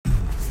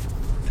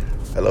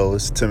Hello,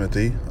 it's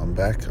Timothy. I'm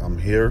back. I'm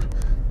here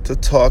to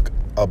talk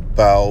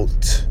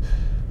about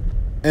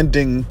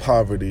ending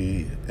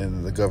poverty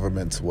in the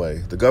government's way.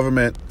 The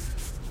government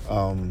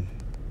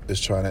is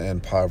trying to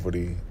end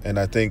poverty, and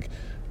I think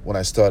when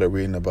I started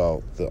reading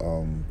about the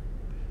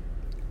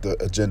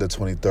Agenda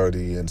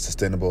 2030 and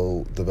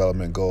Sustainable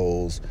Development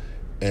Goals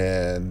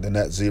and the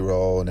net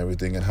zero and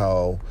everything, and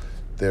how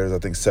there's, I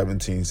think,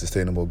 17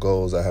 sustainable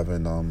goals. I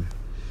read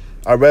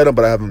them,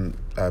 but I haven't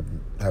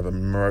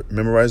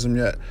memorized them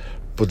yet.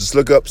 But just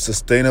look up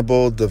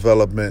Sustainable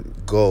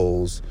Development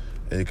Goals,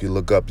 and you can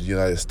look up the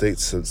United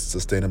States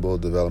Sustainable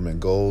Development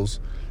Goals,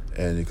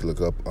 and you can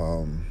look up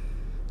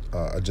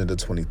Agenda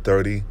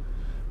 2030,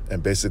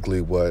 and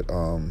basically what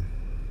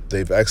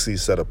they've actually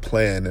set a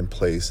plan in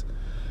place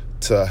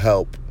to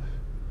help,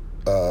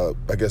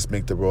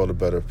 make the world a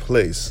better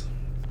place.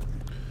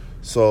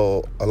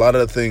 So a lot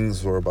of the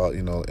things were about,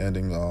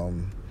 ending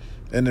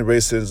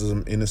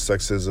racism, ending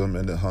sexism,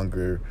 ending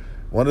hunger.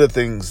 One of the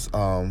things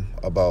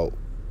about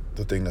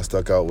the thing that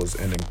stuck out was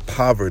ending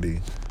poverty.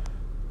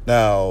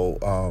 Now,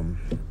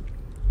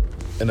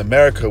 in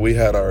America, we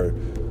had our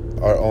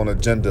own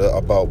agenda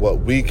about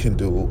what we can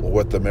do, or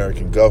what the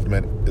American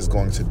government is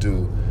going to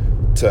do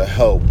to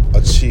help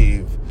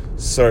achieve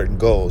certain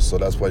goals. So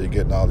that's why you're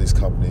getting all these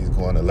companies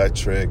going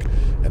electric,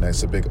 and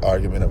that's a big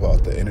argument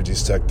about the energy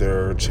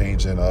sector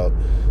changing up,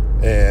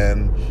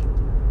 and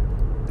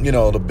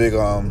the big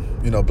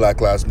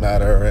Black Lives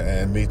Matter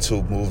and Me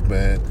Too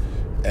movement,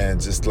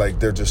 and just like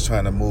they're just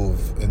trying to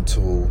move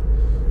into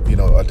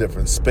a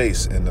different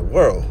space in the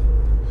world.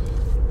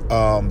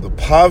 The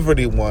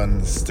poverty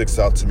one sticks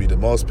out to me the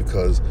most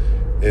because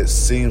it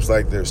seems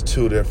like there's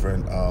two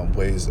different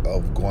ways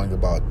of going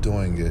about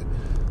doing it.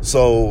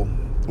 So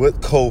with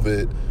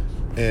COVID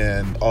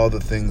and all the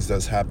things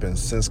that's happened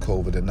since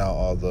COVID, and now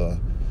all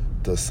the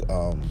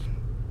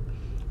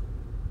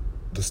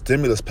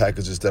stimulus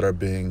packages that are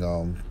being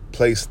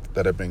placed,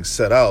 that are being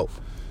set out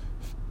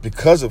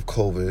because of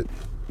COVID,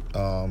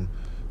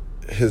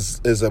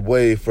 is a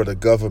way for the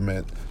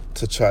government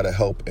to try to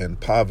help end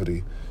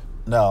poverty.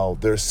 Now,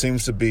 there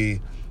seems to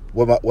be,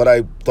 what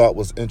I thought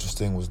was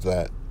interesting was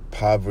that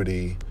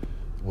poverty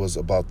was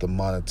about the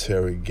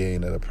monetary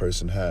gain that a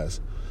person has.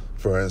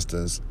 For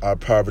instance, our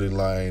poverty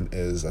line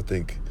is, I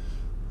think,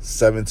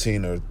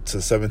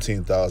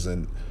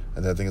 17,000,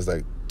 and I think it's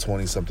like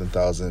 20-something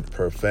thousand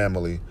per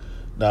family.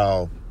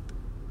 Now,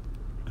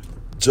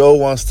 Joe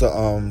wants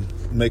to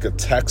make a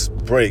tax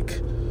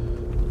break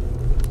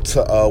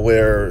to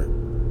where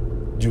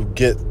you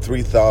get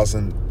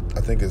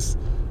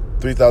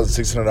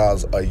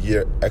 $3,600 a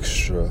year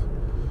extra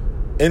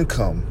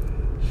income,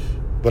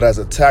 but as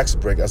a tax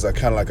break, as a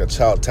kind of like a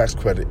child tax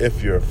credit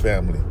if you're a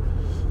family.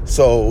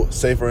 So,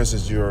 say for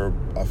instance you're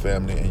a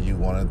family and you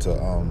wanted to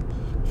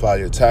file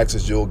your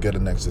taxes, you'll get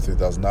an extra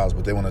 $3,000,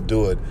 but they want to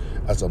do it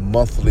as a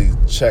monthly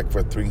check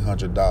for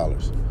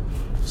 $300.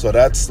 So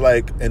that's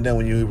like, and then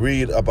when you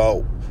read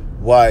about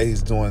why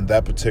he's doing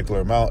that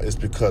particular amount, it's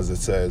because it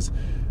says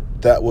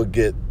that would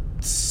get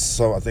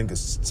I think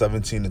it's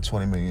 17 to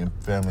 20 million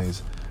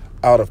families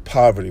out of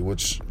poverty,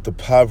 which the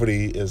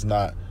poverty is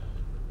not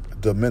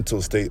the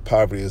mental state.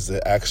 Poverty is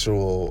the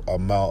actual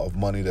amount of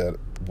money that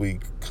we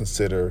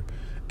consider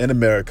in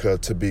America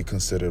to be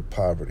considered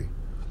poverty.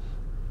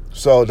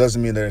 So it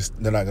doesn't mean they're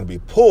not going to be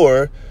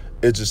poor.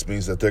 It just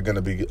means that they're going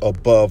to be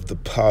above the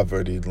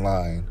poverty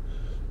line.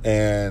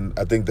 And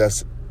I think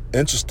that's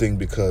interesting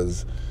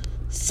because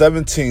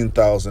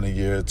 17,000 a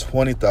year,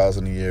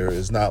 20,000 a year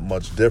is not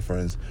much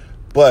difference.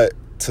 But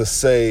to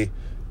say,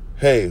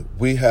 hey,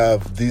 we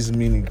have these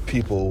many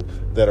people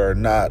that are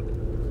not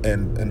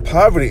in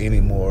poverty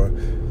anymore,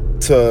 on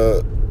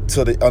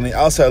the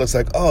outside looks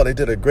like, oh, they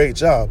did a great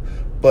job.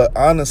 But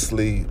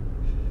honestly,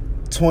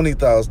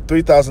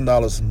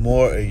 $3,000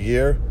 more a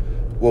year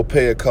will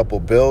pay a couple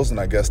bills, and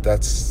I guess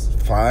that's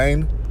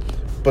fine.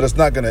 But it's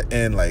not going to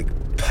end like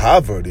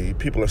poverty.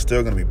 People are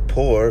still going to be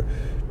poor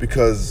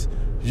because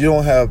you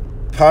don't have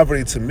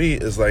poverty. To me,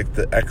 is like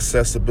the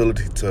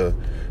accessibility to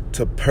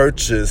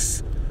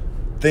purchase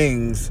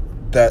things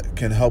that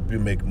can help you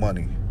make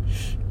money,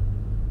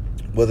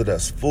 whether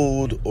that's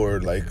food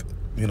or like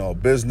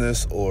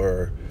business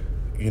or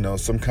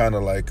some kind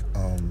of like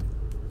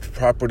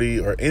property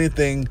or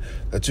anything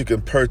that you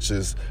can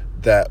purchase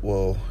that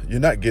you're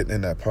not getting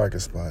in that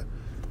parking spot.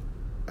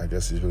 I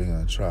guess he's really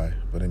gonna try,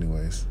 but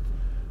anyways,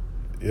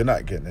 you're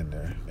not getting in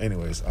there.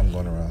 Anyways, I'm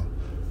going around.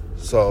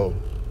 So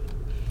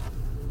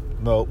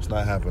no, it's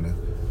not happening.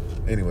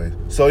 Anyway,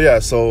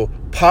 so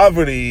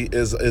poverty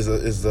is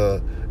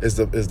the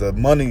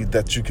money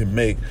that you can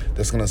make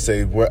that's gonna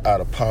say we're out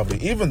of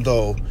poverty. Even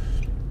though,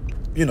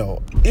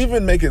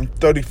 even making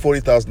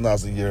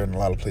 $30,000-$40,000 a year in a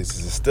lot of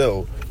places is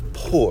still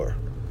poor.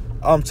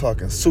 I'm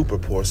talking super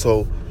poor.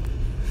 So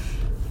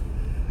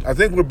I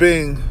think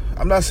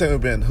I'm not saying we're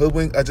being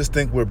hoodwinked. I just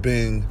think we're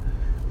being,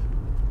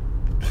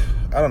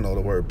 I don't know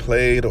the word,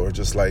 played, or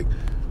just like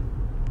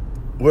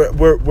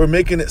we're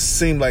making it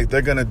seem like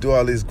they're gonna do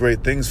all these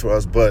great things for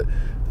us, but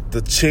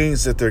the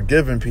change that they're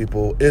giving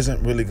people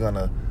isn't really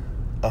gonna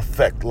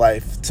affect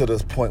life to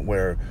this point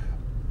where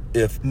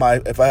if I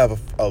have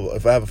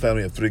a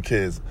family of 3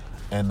 kids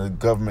and the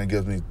government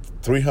gives me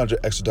 $300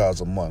 extra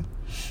a month,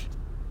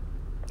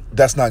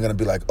 that's not going to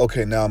be like,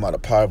 okay, now I'm out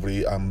of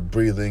poverty, I'm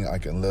breathing, I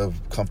can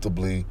live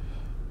comfortably.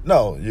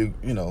 No, you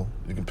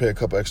can pay a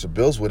couple extra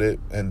bills with it,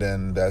 and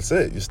then that's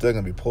it. You're still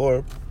going to be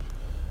poor.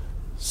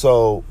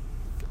 So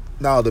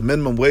now the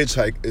minimum wage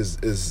hike is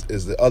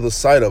the other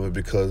side of it,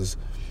 because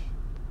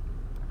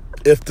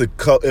if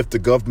the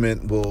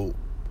government will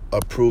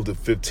approve the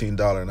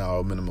 $15 an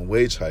hour minimum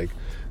wage hike,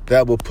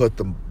 that will put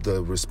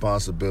the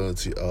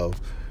responsibility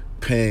of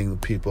paying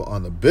people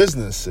on the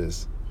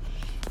businesses.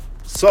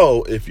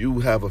 So if you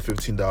have a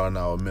 $15 an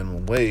hour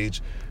minimum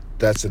wage,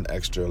 that's an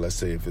extra. Let's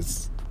say if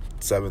it's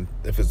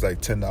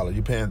like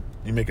 $10,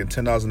 you're making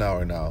 $10 an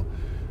hour now,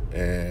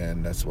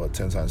 and that's what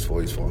 10 times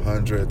 40 is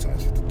 400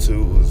 times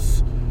 52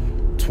 is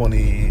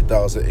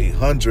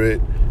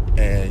 20,800,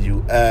 and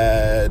you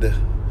add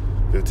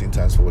 15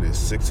 times 40 is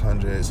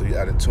 600. So you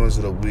added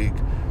 200 a week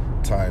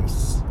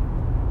times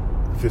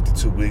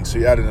 52 weeks. So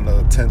you added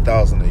another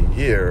 10,000 a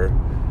year.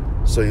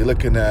 So you're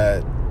looking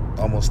at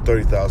almost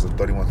 $30,000,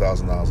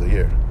 $31,000 a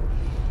year.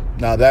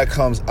 Now that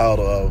comes out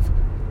of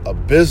a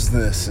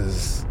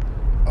business's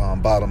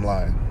bottom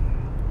line.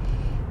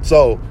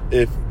 So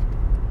if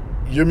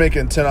you're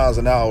making $10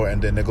 an hour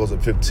and then it goes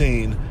up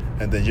 15,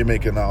 and then you're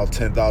making now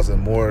 $10,000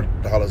 more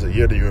dollars a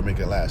year than you were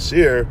making last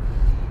year,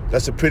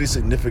 that's a pretty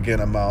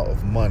significant amount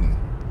of money,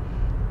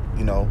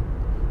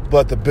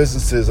 But the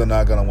businesses are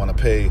not going to want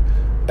to pay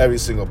every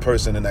single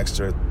person an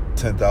extra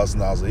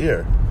 $10,000 a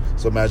year.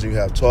 So imagine you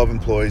have 12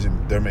 employees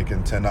and they're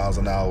making $10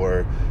 an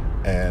hour,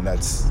 and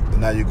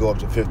now you go up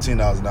to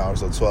 $15 an hour,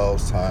 so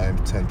 12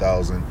 times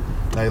 10,000.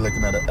 Now you're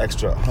looking at an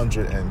extra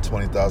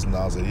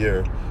 $120,000 a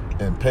year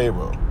in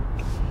payroll.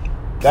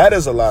 That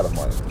is a lot of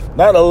money.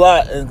 Not a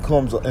lot in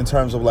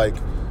terms of like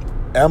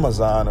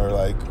Amazon or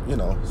like,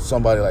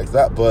 somebody like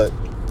that, but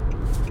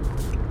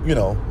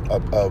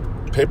a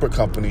paper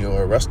company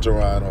or a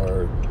restaurant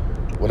or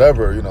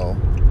whatever,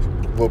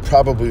 will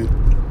probably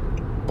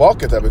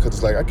balk at that, because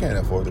it's like, I can't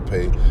afford to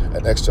pay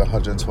an extra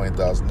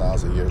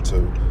 $120,000 a year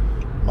to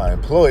my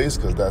employees,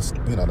 because that's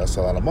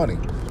a lot of money.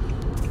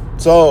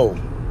 So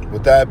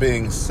with that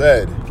being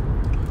said,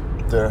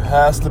 there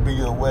has to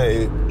be a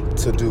way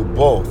to do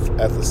both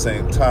at the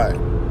same time.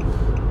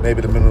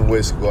 Maybe the minimum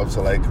wage could go up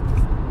to like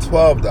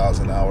 $12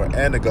 an hour,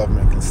 and the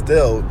government can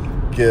still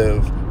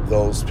give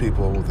those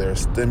people their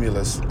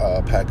stimulus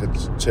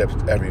package chips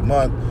every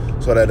month,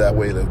 so that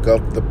way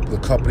the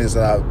companies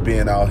are not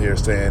being out here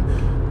saying,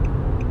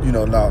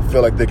 not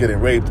feel like they're getting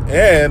raped,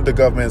 and the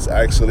government's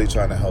actually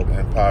trying to help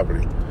end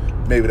poverty.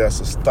 Maybe that's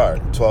a start,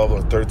 $12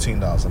 or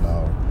 $13 an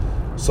hour.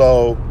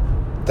 So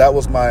that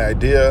was my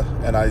idea,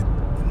 and I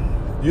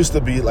used to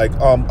be like,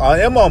 I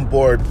am on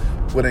board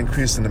with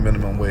increasing the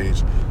minimum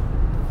wage.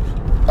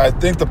 I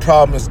think the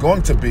problem is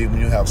going to be when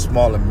you have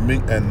small and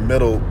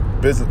middle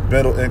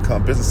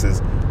income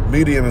businesses,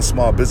 medium and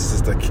small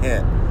businesses that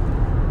can't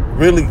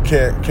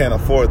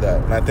afford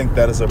that. And I think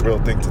that is a real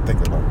thing to think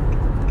about.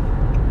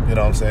 You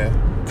know what I'm saying?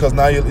 Because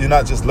now you're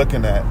not just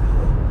looking at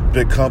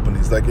big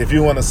companies. Like, if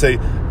you want to say,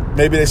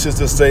 maybe they should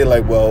just say,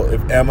 like, well,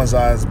 if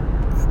Amazon's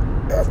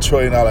a $1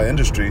 trillion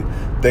industry,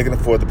 they can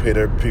afford to pay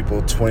their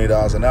people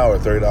 $20 an hour,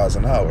 $30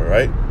 an hour,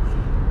 right?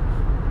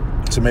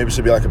 So maybe it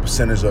should be like a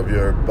percentage of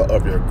your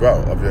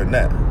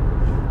net.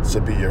 It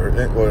should be your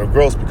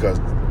gross, because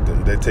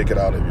they take it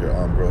out of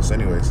your gross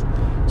anyways.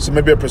 So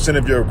maybe a percent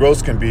of your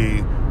gross can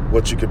be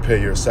what you could pay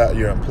your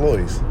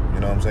employees. You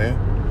know what I'm saying?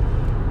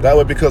 That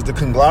way, because the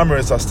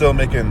conglomerates are still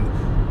making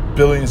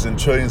billions and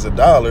trillions of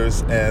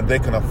dollars, and they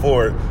can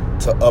afford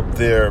to up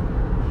their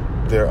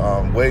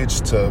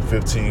wage to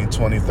 15,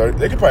 20, 30.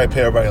 They could probably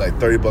pay everybody like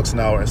 $30 an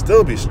hour and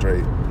still be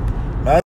straight.